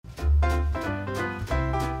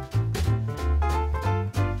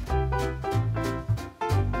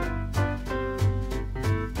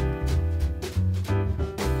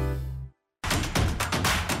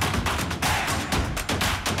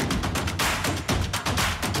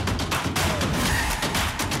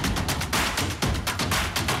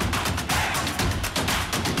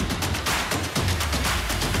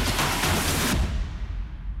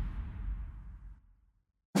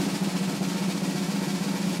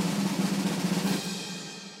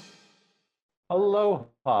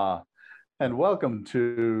Aloha, and welcome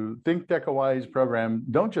to Think Tech Hawaii's program,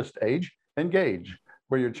 Don't Just Age, Engage,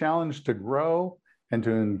 where you're challenged to grow and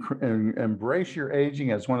to embrace your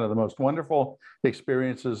aging as one of the most wonderful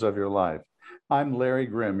experiences of your life. I'm Larry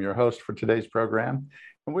Grimm, your host for today's program,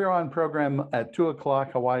 and we're on program at 2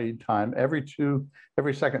 o'clock Hawaii time every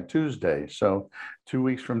second Tuesday. So 2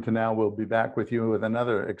 weeks from now, we'll be back with you with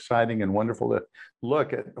another exciting and wonderful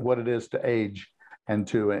look at what it is to age and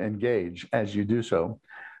to engage as you do so.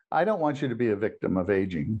 I don't want you to be a victim of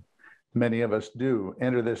aging. Many of us do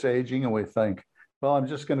enter this aging and we think, well, I'm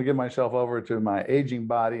just going to give myself over to my aging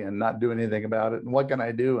body and not do anything about it. And what can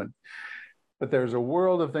I do? But there's a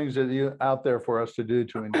world of things out there for us to do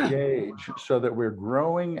to engage so that we're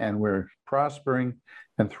growing and we're prospering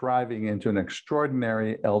and thriving into an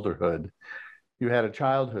extraordinary elderhood. You had a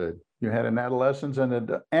childhood, you had an adolescence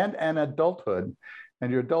and an adulthood. And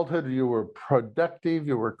your adulthood, you were productive,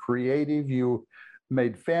 you were creative, you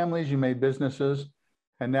made families, you made businesses,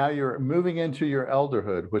 and now you're moving into your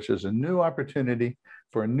elderhood, which is a new opportunity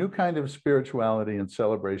for a new kind of spirituality and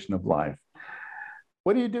celebration of life.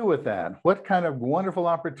 What do you do with that? What kind of wonderful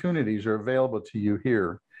opportunities are available to you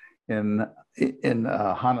here in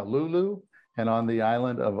Honolulu and on the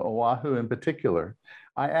island of Oahu in particular?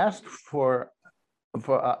 I asked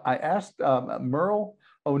Merle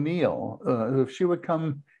O'Neill, if she would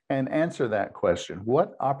come and answer that question.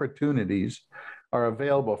 What opportunities are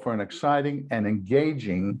available for an exciting and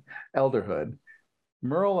engaging elderhood?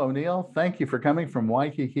 Merle O'Neill, thank you for coming from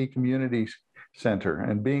Waikiki Community Center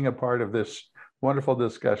and being a part of this wonderful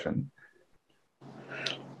discussion.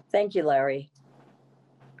 Thank you, Larry.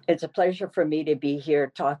 It's a pleasure for me to be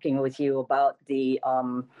here talking with you about the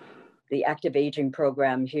active aging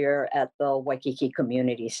program here at the Waikiki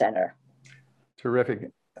Community Center.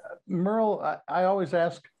 Terrific. Merle, I always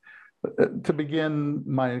ask to begin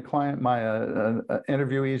my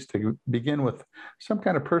interviewees to begin with some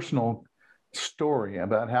kind of personal story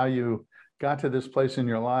about how you got to this place in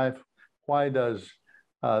your life. Why does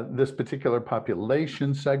this particular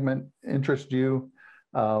population segment interest you?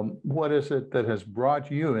 What is it that has brought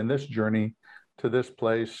you in this journey to this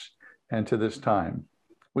place and to this time?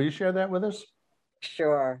 Will you share that with us?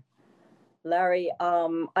 Sure. Larry,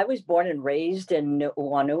 I was born and raised in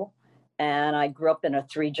Nu'uanu, and I grew up in a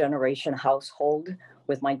 3-generation household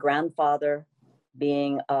with my grandfather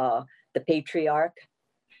being the patriarch,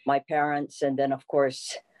 my parents, and then, of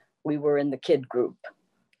course, we were in the kid group.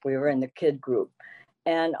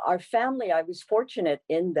 And our family, I was fortunate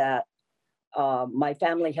in that my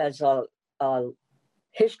family has a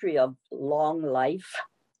history of long life,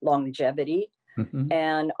 longevity. Mm-hmm.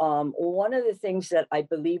 And one of the things that I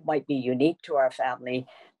believe might be unique to our family,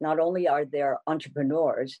 not only are there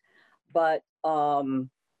entrepreneurs, but the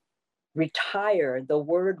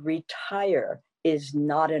word retire is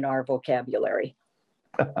not in our vocabulary.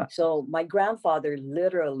 So my grandfather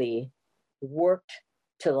literally worked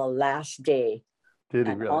till the last day. Did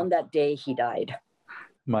he really? On that day, he died.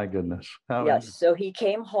 My goodness. Yes. So he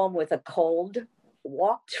came home with a cold,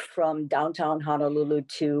 walked from downtown Honolulu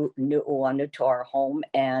to Nu'uanu to our home,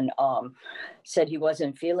 and said he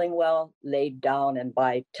wasn't feeling well, laid down, and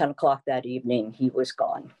by 10 o'clock that evening, he was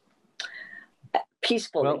gone.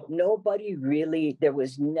 Peacefully. Well, nobody really, there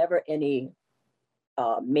was never any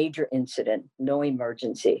major incident, no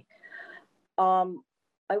emergency.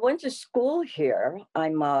 I went to school here.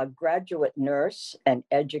 I'm a graduate nurse, an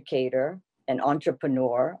educator, an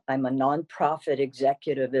entrepreneur. I'm a nonprofit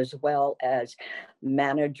executive as well as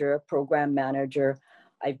manager, program manager.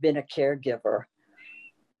 I've been a caregiver.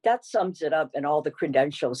 That sums it up, and all the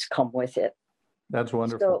credentials come with it. That's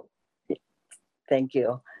wonderful. So, thank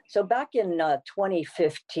you. So back in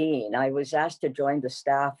 2015, I was asked to join the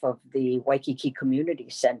staff of the Waikiki Community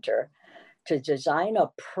Center to design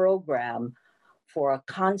a program for a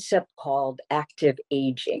concept called active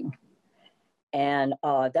aging. And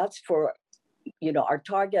that's for, our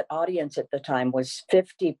target audience at the time was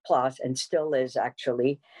 50 plus and still is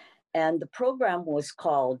actually. And the program was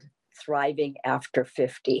called Thriving After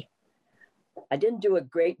 50. I didn't do a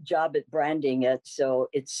great job at branding it, so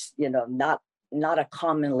it's, not a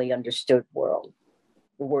commonly understood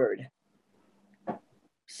word.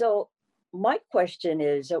 So my question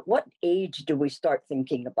is, at what age do we start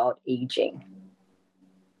thinking about aging?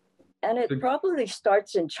 And it probably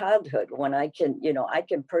starts in childhood when I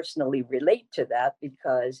can personally relate to that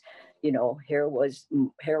because, here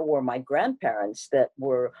were my grandparents that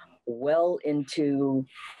were well into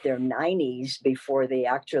their 90s before they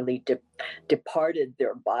actually departed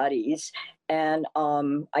their bodies. And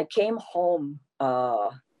I came home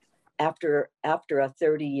after a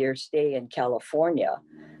 30-year stay in California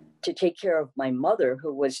to take care of my mother,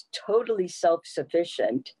 who was totally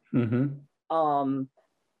self-sufficient. Hmm. Um,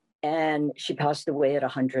 and she passed away at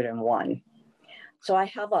 101. So I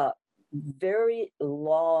have a very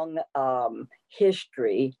long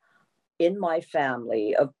history in my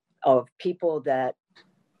family of people that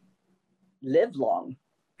live long.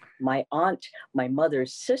 My aunt, my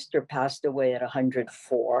mother's sister, passed away at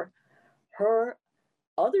 104. Her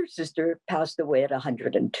other sister passed away at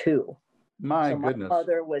 102. My So my goodness.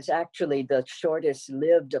 mother was actually the shortest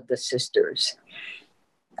lived of the sisters.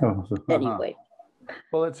 Oh, Anyway,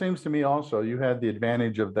 well, it seems to me also you had the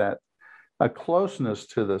advantage of that, a closeness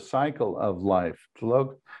to the cycle of life,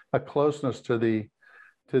 a closeness to the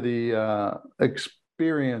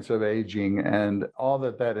experience of aging and all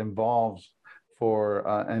that that involves for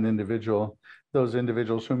an individual, those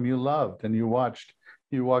individuals whom you loved and you watched.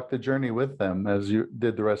 You walked the journey with them as you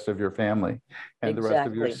did the rest of your family and the rest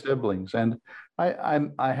of your exactly. siblings. And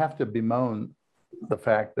I have to bemoan the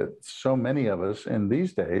fact that so many of us in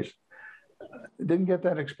these days didn't get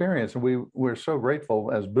that experience. And we're so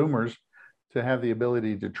grateful as boomers to have the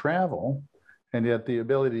ability to travel, and yet the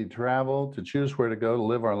ability to travel, to choose where to go, to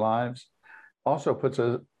live our lives, also puts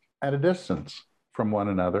us at a distance from one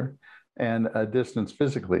another and a distance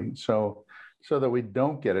physically. So that we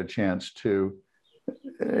don't get a chance to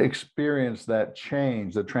experience that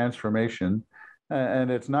change, the transformation.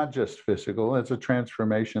 And it's not just physical, it's a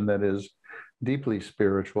transformation that is deeply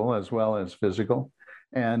spiritual as well as physical.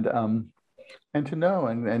 And to know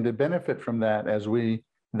and to benefit from that as we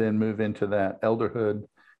then move into that elderhood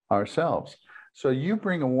ourselves. So you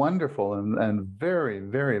bring a wonderful and very,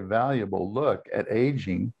 very valuable look at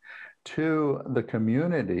aging to the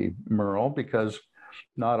community, Merle, because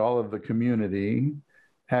not all of the community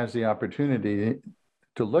has the opportunity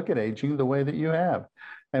to look at aging the way that you have.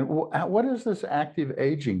 And what is this active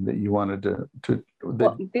aging that you wanted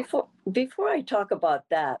Well, before I talk about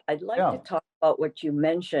that, I'd like to yeah, talk about what you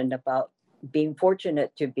mentioned about being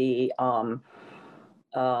fortunate to be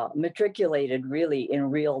matriculated really in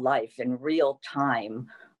real life, in real time,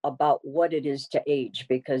 about what it is to age.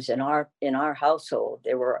 Because in our household,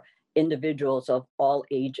 there were individuals of all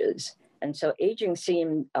ages, and so aging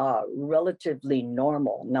seemed relatively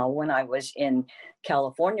normal. Now, when I was in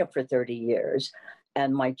California for 30 years,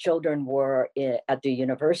 and my children were at the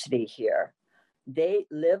university here, they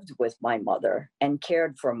lived with my mother and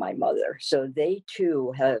cared for my mother. So they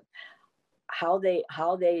too have how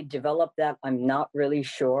they developed that, I'm not really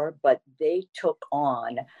sure, but they took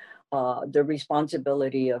on the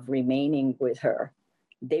responsibility of remaining with her.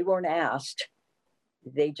 They weren't asked;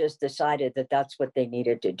 they just decided that that's what they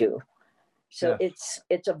needed to do. So yes,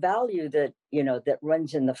 it's a value that that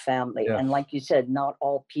runs in the family, yes. and like you said, not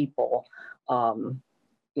all people um,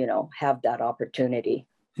 have that opportunity.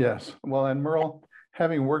 Yes. Well, and Merle,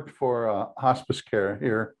 having worked for hospice care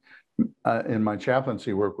here in my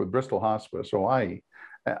chaplaincy work with Bristol Hospice, Hawaii,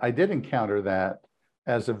 I did encounter that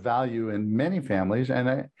as a value in many families,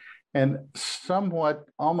 and somewhat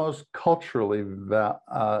almost culturally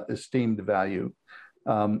esteemed value.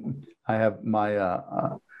 I have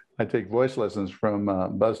I take voice lessons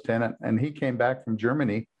from Buzz Tennant, and he came back from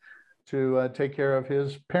Germany to take care of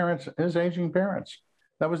his parents, his aging parents.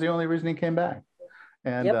 That was the only reason he came back.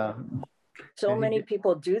 And Yep. So and he many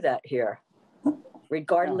people do that here, yeah,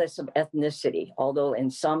 regardless of ethnicity. Although in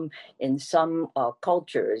some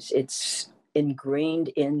cultures, it's ingrained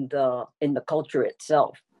in the culture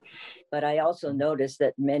itself. But I also noticed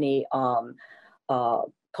that many uh,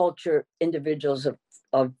 culture individuals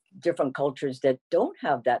of different cultures that don't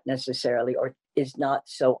have that necessarily, or is not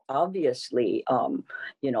so obviously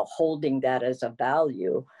holding that as a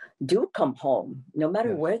value, do come home no matter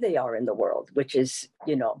yes. where they are in the world, which is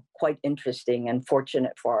quite interesting and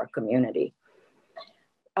fortunate for our community.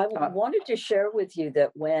 I Uh, wanted to share with you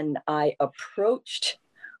that when I approached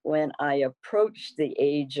the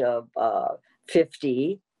age of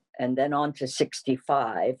 50 and then on to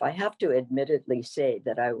 65, I have to admittedly say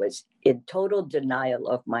that I was in total denial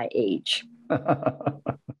of my age.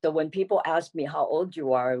 So when people asked me how old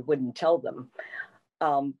you are, I wouldn't tell them,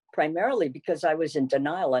 primarily because I was in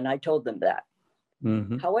denial, and I told them that.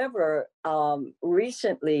 mhm. However,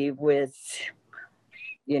 recently, with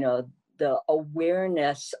you know the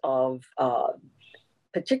awareness of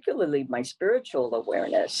particularly my spiritual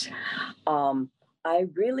awareness, um, I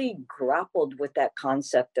really grappled with that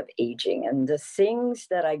concept of aging. And the things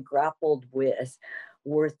that I grappled with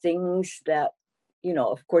were things that,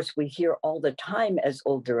 of course, we hear all the time as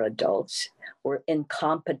older adults. We're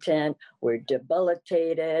incompetent, we're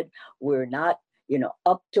debilitated, we're not,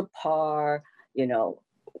 up to par, you know,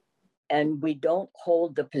 and we don't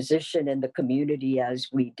hold the position in the community as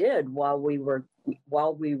we did while we were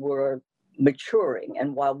maturing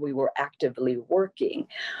and while we were actively working.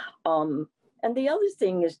 And the other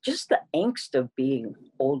thing is just the angst of being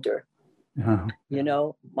older. Yeah. You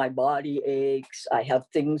know, my body aches, I have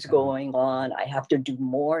things going on, I have to do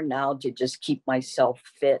more now to just keep myself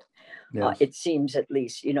fit. Yes. It seems, at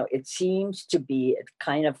least, you know, it seems to be, it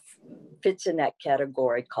kind of fits in that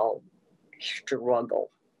category called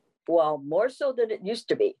struggle. Well, more so than it used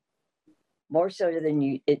to be. More so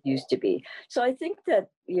than it used to be. So I think that,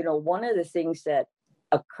 you know, one of the things that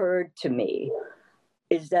occurred to me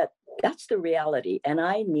is that that's the reality, and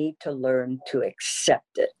I need to learn to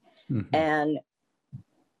accept it. Mhm. And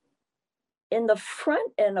in the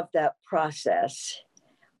front end of that process,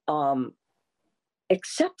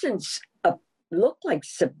 acceptance looked like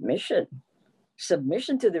submission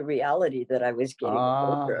to the reality that I was getting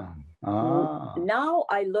older. Now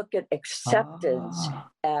I look at acceptance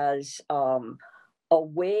as a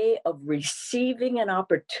way of receiving an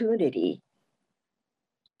opportunity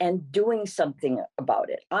and doing something about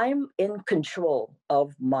it. I'm in control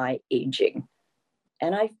of my aging.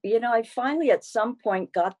 And I finally at some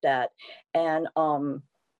point got that. And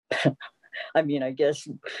I mean, I guess,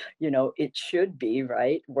 it should be,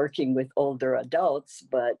 right, working with older adults,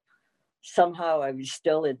 but somehow I was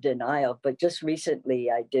still in denial. But just recently,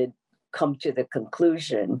 I did come to the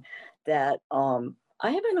conclusion that I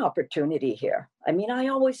have an opportunity here. I mean, I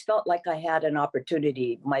always felt like I had an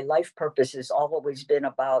opportunity. My life purpose has always been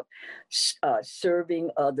about serving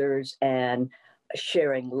others and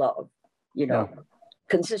sharing love, Yeah.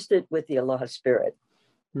 consistent with the Aloha spirit.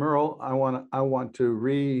 Merle, I want to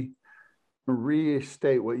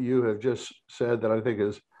restate what you have just said that I think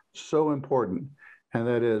is so important. And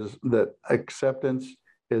that is that acceptance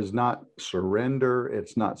is not surrender.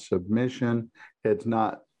 It's not submission. It's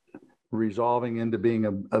not resolving into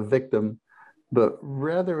being a victim, but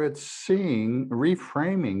rather it's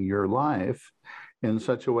reframing your life in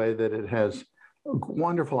such a way that it has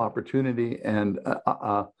wonderful opportunity and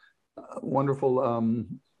wonderful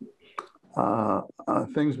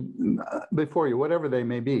things before you, whatever they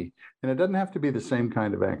may be. And it doesn't have to be the same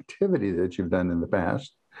kind of activity that you've done in the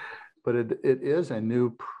past, but it is a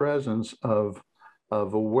new presence of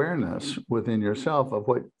awareness within yourself of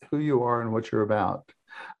who you are and what you're about.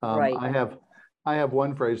 Right. I have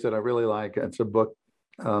one phrase that I really like. It's a book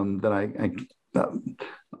that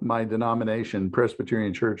my denomination,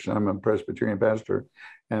 Presbyterian Church, I'm a Presbyterian pastor,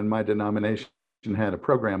 and my denomination had a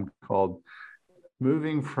program called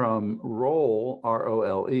Moving from Role,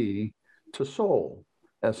 ROLE, to Soul,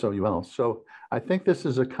 SOUL. So I think this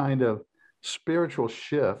is a kind of spiritual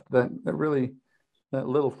shift that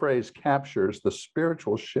little phrase captures the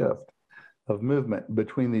spiritual shift of movement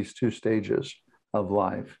between these two stages of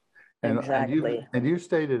life. And, exactly. and you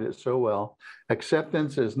stated it so well.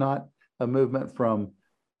 Acceptance is not a movement from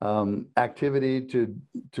activity to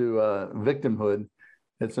victimhood.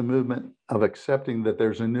 It's a movement of accepting that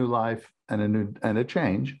there's a new life and a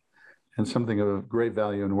change and something of great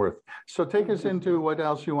value and worth. So take us into what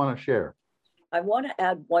else you want to share. I want to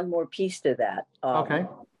add one more piece to that. Okay.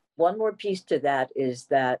 One more piece to that is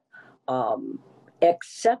that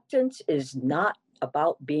acceptance is not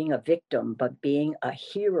about being a victim, but being a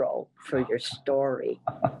hero for your story.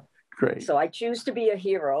 Great. So I choose to be a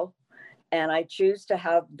hero, and I choose to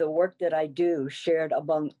have the work that I do shared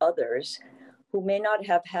among others who may not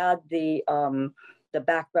have had the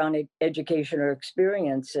background, education, or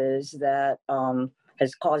experiences that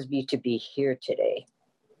has caused me to be here today.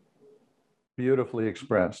 Beautifully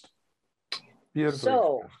expressed. Beautifully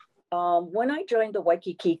So, expressed. when I joined the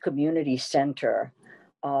Waikiki Community Center,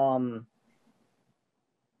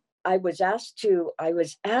 I was asked to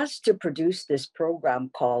produce this program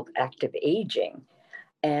called Active Aging,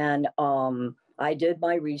 and I did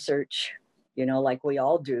my research, like we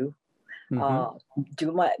all do. I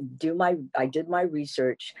did my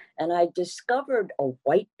research, and I discovered a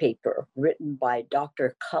white paper written by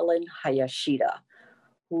Dr. Cullen Hayashida,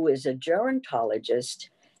 who is a gerontologist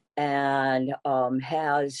and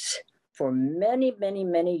has for many, many,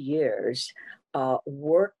 many years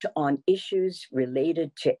worked on issues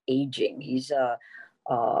related to aging. He's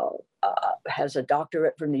has a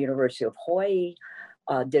doctorate from the University of Hawaii,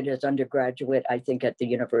 did his undergraduate, I think, at the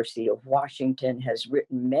University of Washington, has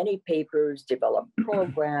written many papers, developed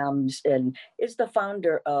programs, and is the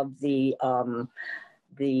founder of the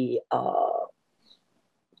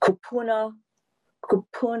Kupuna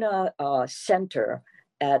Center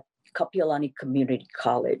at Kapiolani Community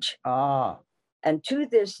College. And to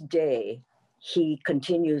this day, he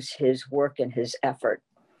continues his work and his effort.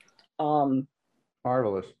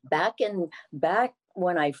 Marvelous. Back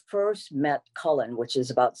when I first met Cullen, which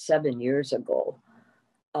is about 7 years ago,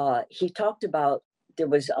 he talked about there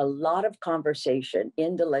was a lot of conversation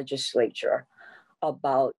in the legislature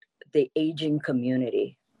about the aging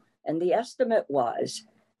community. And the estimate was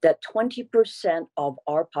that 20% of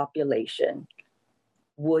our population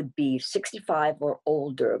would be 65 or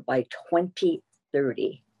older by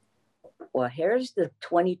 2030. Well, here's the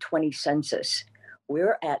 2020 census.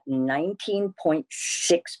 We're at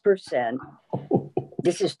 19.6%.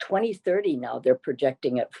 This is 2030 now, they're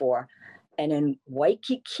projecting it for. And in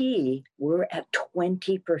Waikiki, we're at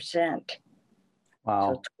 20%.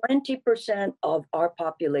 Wow. So 20% of our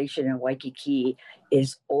population in Waikiki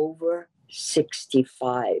is over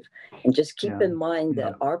 65. And just keep Yeah. in mind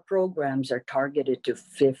that Yeah. our programs are targeted to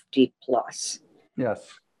 50 plus.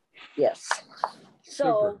 Yes. Yes.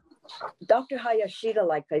 So Dr. Hayashida,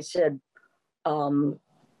 like I said,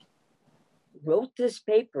 wrote this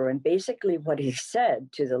paper, and basically what he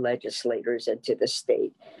said to the legislators and to the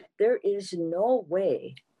state, there is no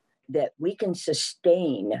way that we can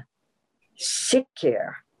sustain sick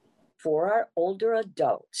care for our older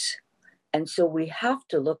adults. And so we have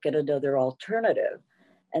to look at another alternative.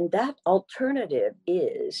 And that alternative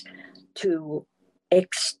is to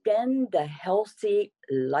extend the healthy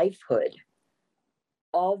lifehood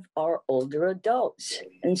of our older adults.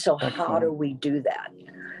 And so how do Excellent. we do that?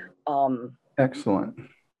 Excellent.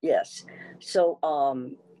 Yes. So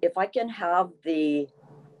if I can have the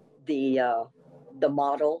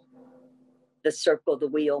model, the circle, the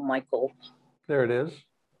wheel, Michael. There it is.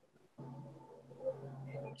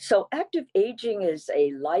 So active aging is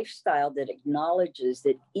a lifestyle that acknowledges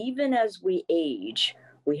that even as we age,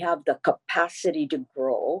 we have the capacity to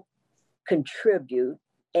grow, contribute,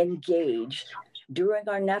 engage during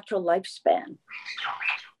our natural lifespan.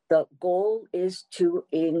 The goal is to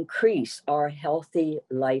increase our healthy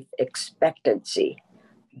life expectancy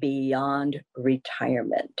beyond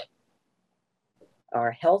retirement.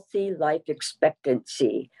 Our healthy life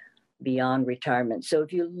expectancy beyond retirement. So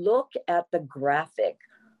if you look at the graphic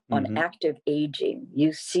on active aging,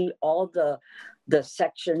 you see all the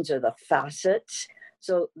sections or the facets.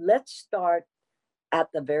 So let's start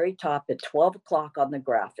at the very top at 12 o'clock on the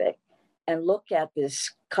graphic and look at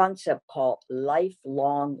this concept called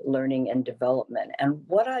lifelong learning and development. And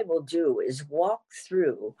what I will do is walk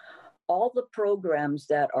through all the programs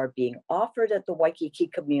that are being offered at the Waikiki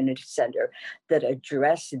Community Center that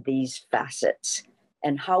address these facets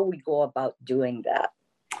and how we go about doing that.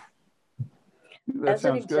 That As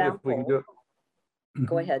an sounds good if we can do example, it.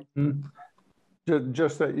 go ahead.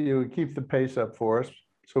 Just that you keep the pace up for us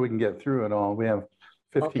so we can get through it all. We have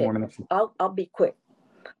 15 more minutes. I'll be quick.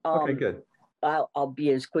 Okay, good. I'll be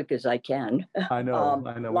as quick as I can. I know.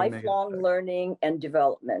 Lifelong learning and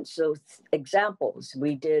development. So examples,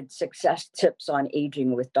 we did success tips on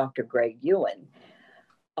aging with Dr. Greg Ewan.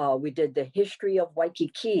 We did the history of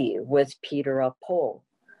Waikiki with Peter Apo.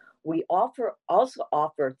 We also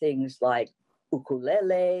offer things like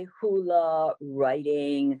ukulele, hula,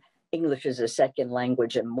 writing, English as a second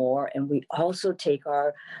language, and more. And we also take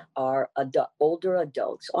our older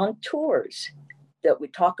adults on tours that we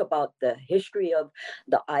talk about the history of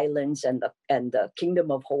the islands and the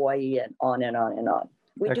Kingdom of Hawaii and on and on and on.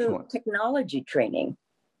 We Excellent. do technology training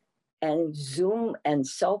and Zoom and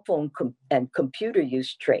cell phone and computer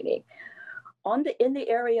use training. In the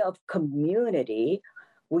area of community,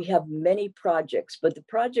 we have many projects, but the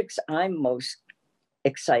projects I'm most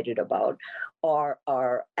excited about are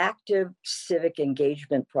our active civic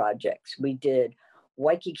engagement projects. We did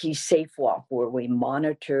Waikiki Safe Walk, where we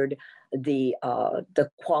monitored the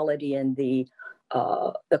quality and the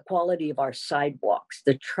quality of our sidewalks,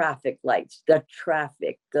 the traffic lights, the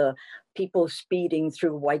people speeding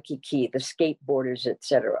through Waikiki, the skateboarders,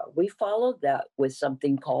 etc. We followed that with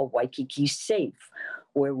something called Waikiki Safe,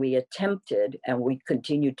 where we attempted, and we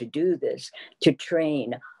continue to do this, to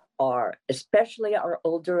train especially our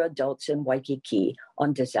older adults in Waikiki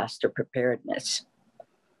on disaster preparedness.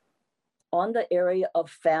 On the area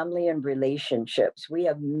of family and relationships, we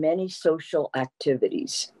have many social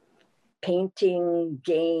activities, painting,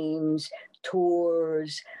 games,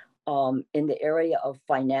 tours. In the area of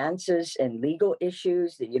finances and legal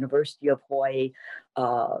issues, the University of Hawaii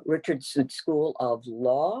Richardson School of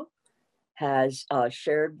Law has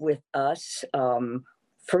shared with us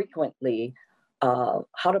frequently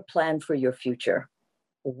how to plan for your future,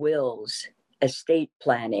 wills, estate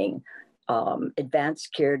planning,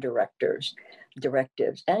 advanced care directives,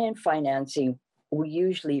 and in financing, we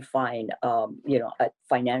usually find a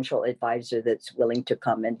financial advisor that's willing to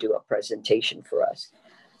come and do a presentation for us.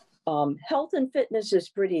 Health and fitness is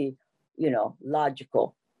pretty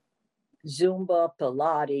logical. Zumba,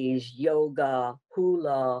 Pilates, yoga,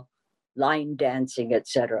 hula, line dancing,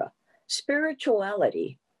 etc.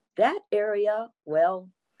 Spirituality, that area, well,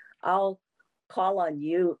 I'll call on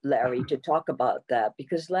you, Larry, to talk about that,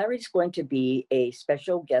 because Larry's going to be a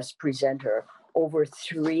special guest presenter over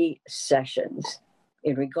 3 sessions.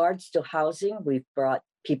 In regards to housing, we've brought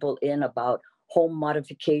people in about home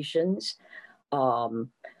modifications, in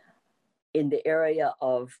the area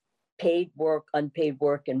of paid work, unpaid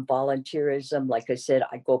work, and volunteerism. Like I said,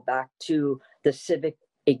 I go back to the civic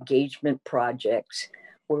engagement projects,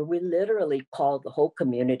 where we literally called the whole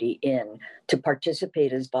community in to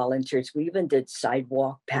participate as volunteers. We even did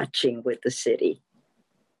sidewalk patching with the city.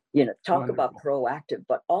 Talk Wonderful. about proactive.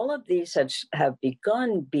 But all of these have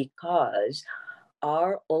begun because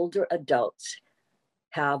our older adults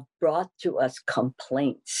have brought to us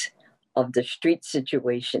complaints of the street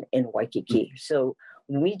situation in Waikiki. So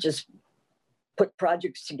we just put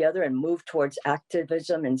projects together and move towards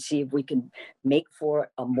activism and see if we can make for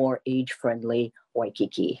a more age-friendly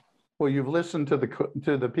Waikiki. Well, you've listened to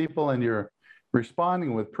the people, and you're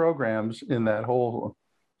responding with programs in that whole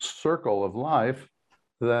circle of life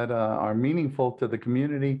that are meaningful to the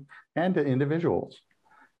community and to individuals.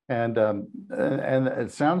 And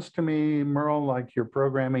it sounds to me, Merle, like your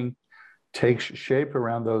programming takes shape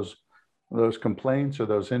around those complaints or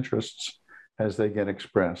those interests as they get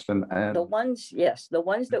expressed. And the ones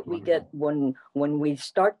that we get when we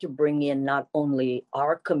start to bring in not only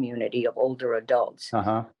our community of older adults,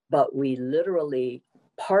 but we literally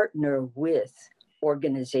partner with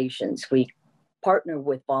organizations. We partner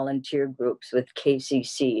with volunteer groups, with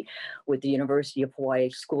KCC, with the University of Hawaii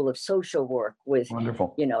School of Social Work, with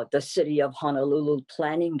wonderful, the City of Honolulu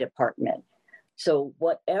Planning Department. So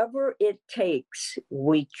whatever it takes,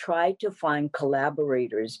 we try to find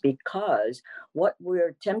collaborators, because what we're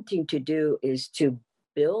attempting to do is to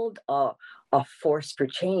build a force for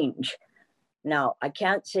change. Now, I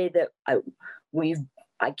can't say that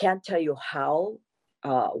I can't tell you how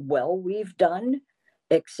well we've done,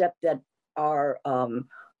 except that our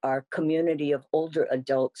community of older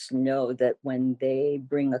adults know that when they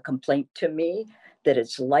bring a complaint to me, that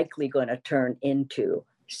it's likely going to turn into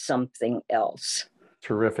something else.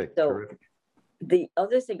 Terrific. The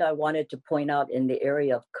other thing I wanted to point out in the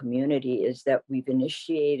area of community is that we've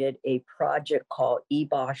initiated a project called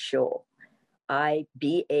Ibasho,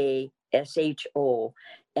 IBASHO,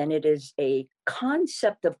 and it is a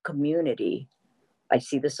concept of community. I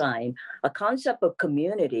see the sign, a concept of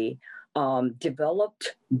community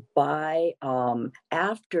developed by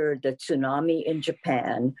after the tsunami in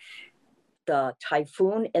Japan, the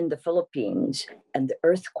typhoon in the Philippines, and the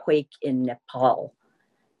earthquake in Nepal.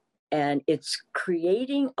 And it's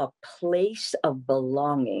creating a place of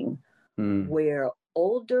belonging where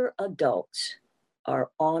older adults are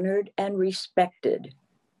honored and respected,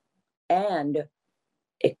 and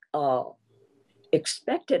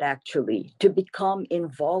expected actually to become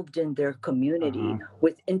involved in their community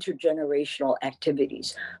with intergenerational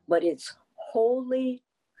activities. But it's wholly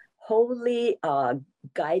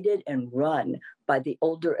guided and run by the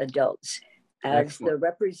older adults. As Excellent. the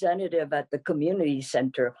representative at the community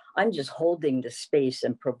center, I'm just holding the space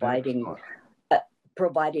and providing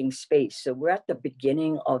space. So we're at the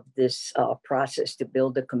beginning of this process to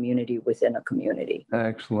build a community within a community.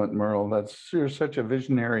 Excellent, Merle. You're such a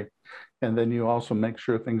visionary, and then you also make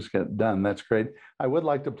sure things get done. That's great. I would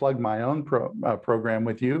like to plug my own program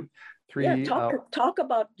with you. Talk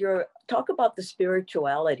about the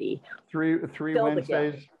spirituality. Three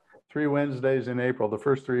Wednesdays. 3 Wednesdays in April, the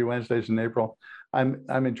first 3 Wednesdays in April. I'm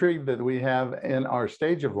intrigued that we have in our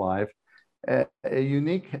stage of life a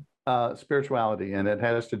unique spirituality, and it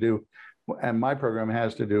has to do, and my program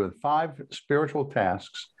has to do with 5 spiritual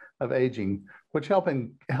tasks of aging, which help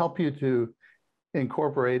you to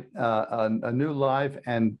incorporate a new life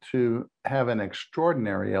and to have an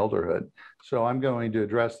extraordinary elderhood. So I'm going to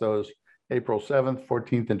address those April 7th,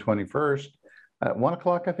 14th, and 21st at 1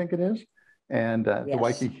 o'clock, I think it is, and the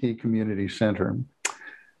Waikiki Community Center.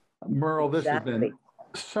 Merle, this has been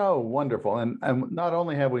so wonderful. And not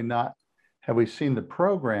only have we seen the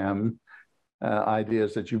program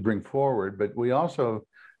ideas that you bring forward, but we also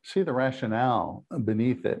see the rationale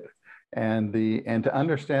beneath it, and to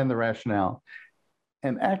understand the rationale.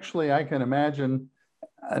 And actually, I can imagine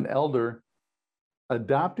an elder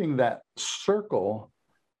adopting that circle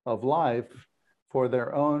of life for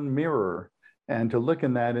their own mirror, and to look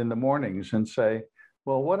in that in the mornings and say,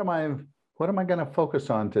 well, what am I going to focus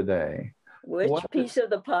on today? Which piece of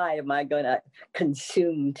the pie am I going to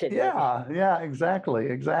consume today? Yeah, exactly.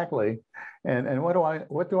 And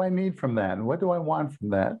what do I need from that? And what do I want from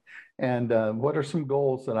that? And what are some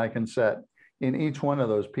goals that I can set in each one of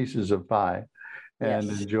those pieces of pie and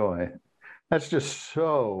Yes. enjoy? That's just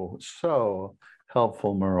so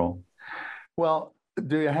helpful, Merle. Well,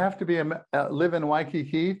 do you have to live in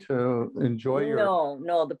Waikiki to enjoy your?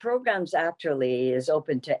 No, the programs actually is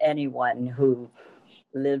open to anyone who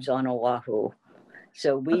lives on Oahu.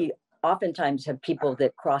 So we oftentimes have people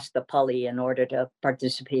that cross the Pali in order to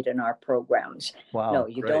participate in our programs. Wow, No,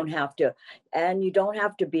 you great. don't have to, and you don't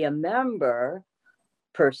have to be a member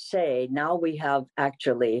per se. Now we have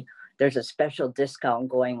actually, there's a special discount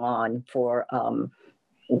going on for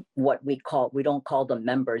what we don't call them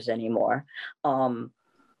members anymore. And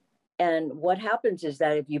what happens is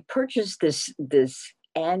that if you purchase this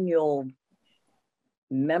annual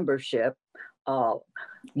membership, your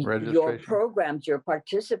Registration. programs, your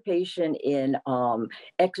participation in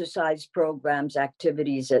exercise programs,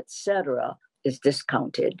 activities, etc., is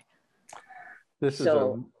discounted. This is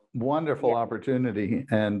a wonderful opportunity,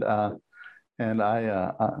 and I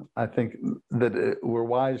think that we're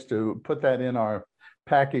wise to put that in our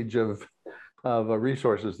package of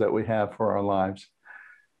resources that we have for our lives.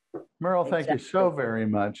 Merle, thank you so very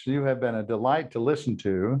much. You have been a delight to listen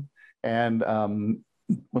to, and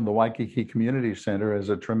the Waikiki Community Center is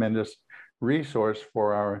a tremendous resource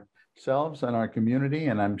for ourselves and our community,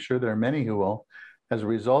 and I'm sure there are many who will, as a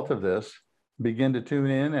result of this, begin to tune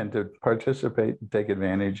in and to participate and take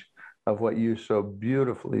advantage of what you so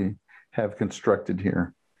beautifully have constructed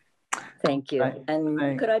here. Thank you.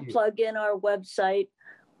 And could I plug in our website?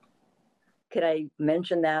 Could I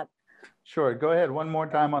mention that? Sure. Go ahead one more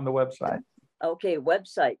time on the website. Okay,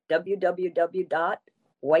 website,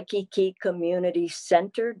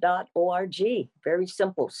 www.waikikicommunitycenter.org. Very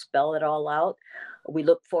simple, spell it all out. We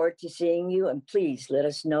look forward to seeing you, and please let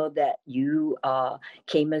us know that you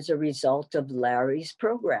came as a result of Larry's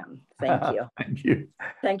program. Thank you. Thank you.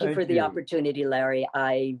 Thank you for the opportunity, Larry.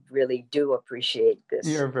 I really do appreciate this.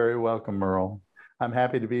 You're very welcome, Merle. I'm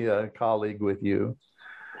happy to be a colleague with you.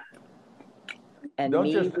 And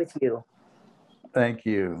with you. Thank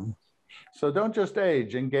you. So don't just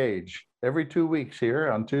age, engage. Every 2 weeks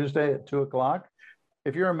here on Tuesday at 2 o'clock.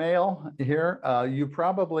 If you're a male here, you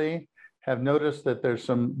probably have noticed that there's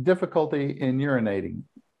some difficulty in urinating.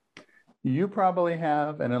 You probably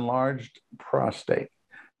have an enlarged prostate.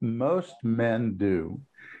 Most men do.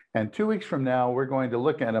 And 2 weeks from now, we're going to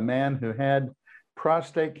look at a man who had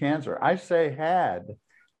prostate cancer. I say had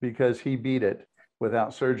because he beat it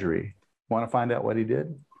without surgery. Want to find out what he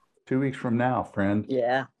did? 2 weeks from now, friend.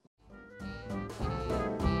 Yeah.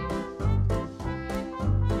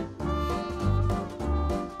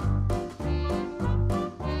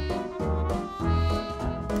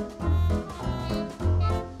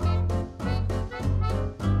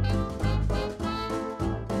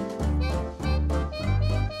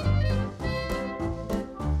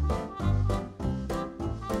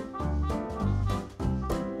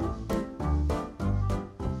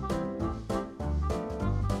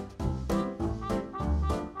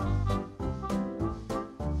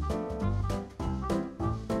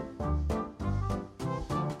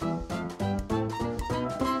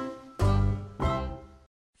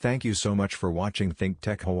 Thank you so much for watching Think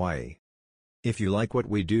Tech Hawaii. If you like what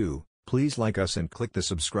we do, please like us and click the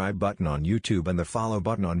subscribe button on YouTube and the follow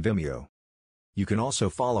button on Vimeo. You can also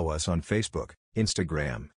follow us on Facebook,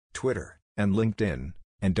 Instagram, Twitter, and LinkedIn,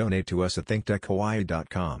 and donate to us at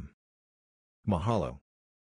thinktechhawaii.com. Mahalo.